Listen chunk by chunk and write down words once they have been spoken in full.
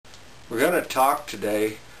We're going to talk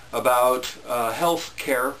today about health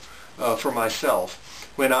care for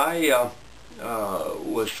myself. When I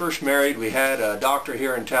was first married, we had a doctor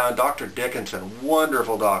here in town, Dr. Dickinson,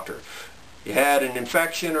 wonderful doctor. You had an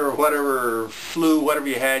infection or whatever, flu, whatever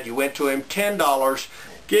you had, you went to him, $10,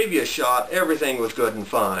 gave you a shot, everything was good and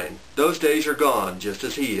fine. Those days are gone, just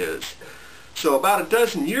as he is. So about a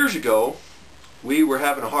dozen years ago, we were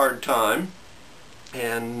having a hard time,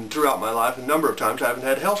 and throughout my life, a number of times I haven't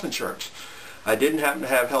had health insurance. I didn't happen to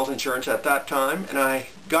have health insurance at that time, and I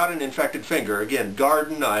got an infected finger. Again,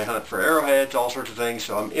 garden, I hunt for arrowheads, all sorts of things,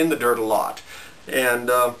 so I'm in the dirt a lot. And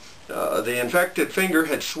the infected finger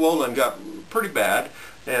had swollen, got pretty bad,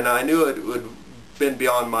 and I knew it would have been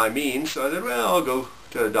beyond my means, so I said, well, I'll go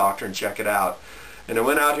to a doctor and check it out. And I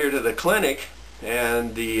went out here to the clinic,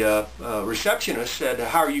 and the receptionist said,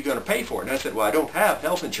 how are you going to pay for it? And I said, well, I don't have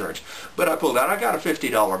health insurance. But I pulled out, I got a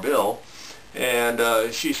 $50 bill,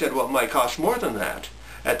 and she said, well, it might cost more than that.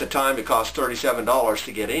 At the time, it cost $37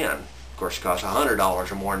 to get in. Of course, it costs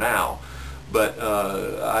 $100 or more now. But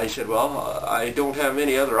I said, well, I don't have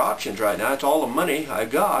any other options right now. It's all the money I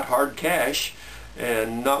got, hard cash,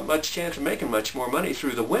 and not much chance of making much more money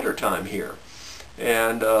through the winter time here.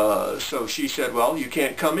 And so she said, well, you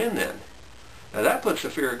can't come in then. Now that puts the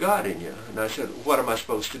fear of God in you. And I said, what am I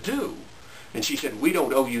supposed to do? And she said, we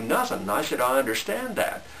don't owe you nothing. And I said, I understand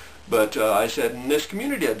that. But I said, in this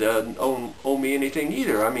community it doesn't owe me anything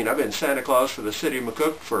either. I mean, I've been Santa Claus for the city of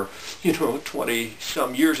McCook for,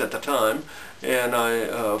 20-some years at the time, and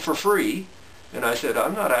for free. And I said,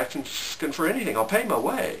 I'm not asking for anything. I'll pay my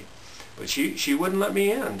way. But she wouldn't let me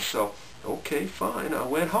in. So, okay, fine. I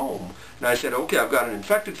went home. And I said, okay, I've got an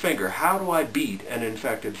infected finger. How do I beat an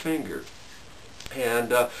infected finger?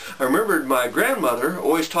 And I remembered my grandmother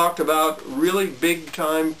always talked about really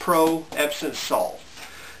big-time pro Epsom salt.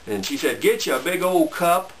 And she said, get you a big old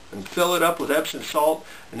cup and fill it up with Epsom salt,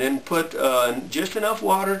 and then put just enough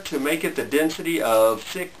water to make it the density of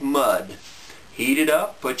thick mud. Heat it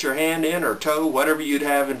up, put your hand in or toe, whatever you'd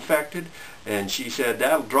have infected, and she said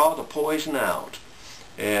that'll draw the poison out.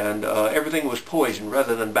 And everything was poison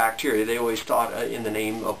rather than bacteria. They always thought in the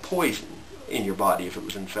name of poison in your body if it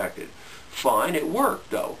was infected. Fine, it worked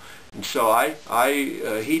though. And so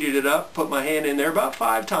I heated it up, put my hand in there about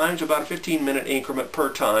 5 times, about a 15-minute increment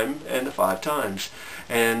per time, and the 5 times.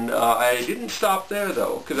 And I didn't stop there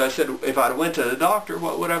though, because I said if I went to the doctor,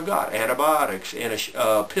 what would I've got? Antibiotics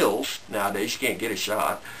and pills. Nowadays you can't get a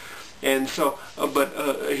shot. And so,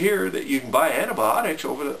 here that you can buy antibiotics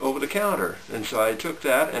over the counter. And so I took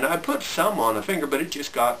that, and I put some on the finger, but it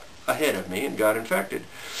just got ahead of me and got infected.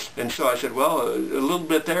 And so I said, well, a little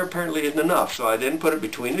bit there apparently isn't enough. So I then put it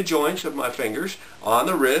between the joints of my fingers, on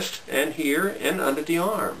the wrist, and here, and under the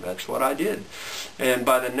arm. That's what I did. And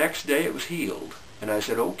by the next day it was healed. And I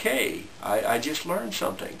said, okay, I just learned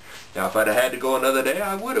something. Now, if I'd have had to go another day,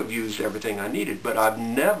 I would have used everything I needed. But I've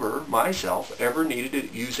never, myself, ever needed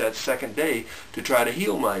to use that second day to try to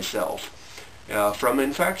heal myself from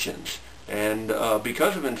infections. And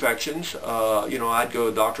because of infections, I'd go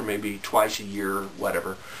to the doctor maybe twice a year,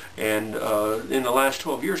 whatever. And in the last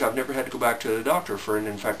 12 years, I've never had to go back to the doctor for an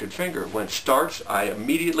infected finger. When it starts, I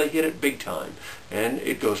immediately hit it big time, and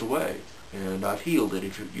it goes away. And I've healed it,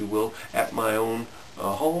 if you will, at my own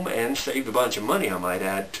home, and saved a bunch of money, I might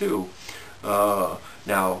add, too.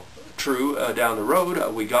 Now, true, down the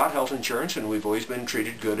road, we got health insurance, and we've always been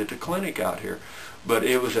treated good at the clinic out here. But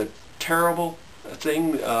it was a terrible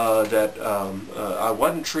thing that I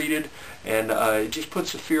wasn't treated, and it just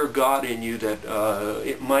puts the fear of God in you that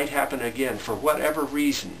it might happen again for whatever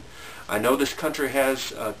reason. I know this country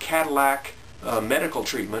has Cadillac medical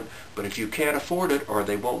treatment, but if you can't afford it or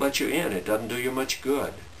they won't let you in, it doesn't do you much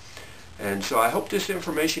good. And so I hope this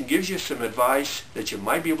information gives you some advice that you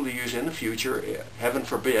might be able to use in the future. Heaven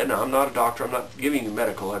forbid. Now, I'm not a doctor. I'm not giving you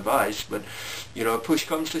medical advice, but if push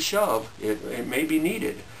comes to shove, it may be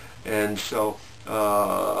needed. And so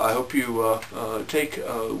I hope you take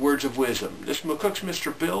words of wisdom. This is McCook's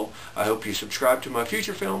Mr. Bill. I hope you subscribe to my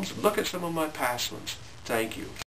future films. Look at some of my past ones. Thank you.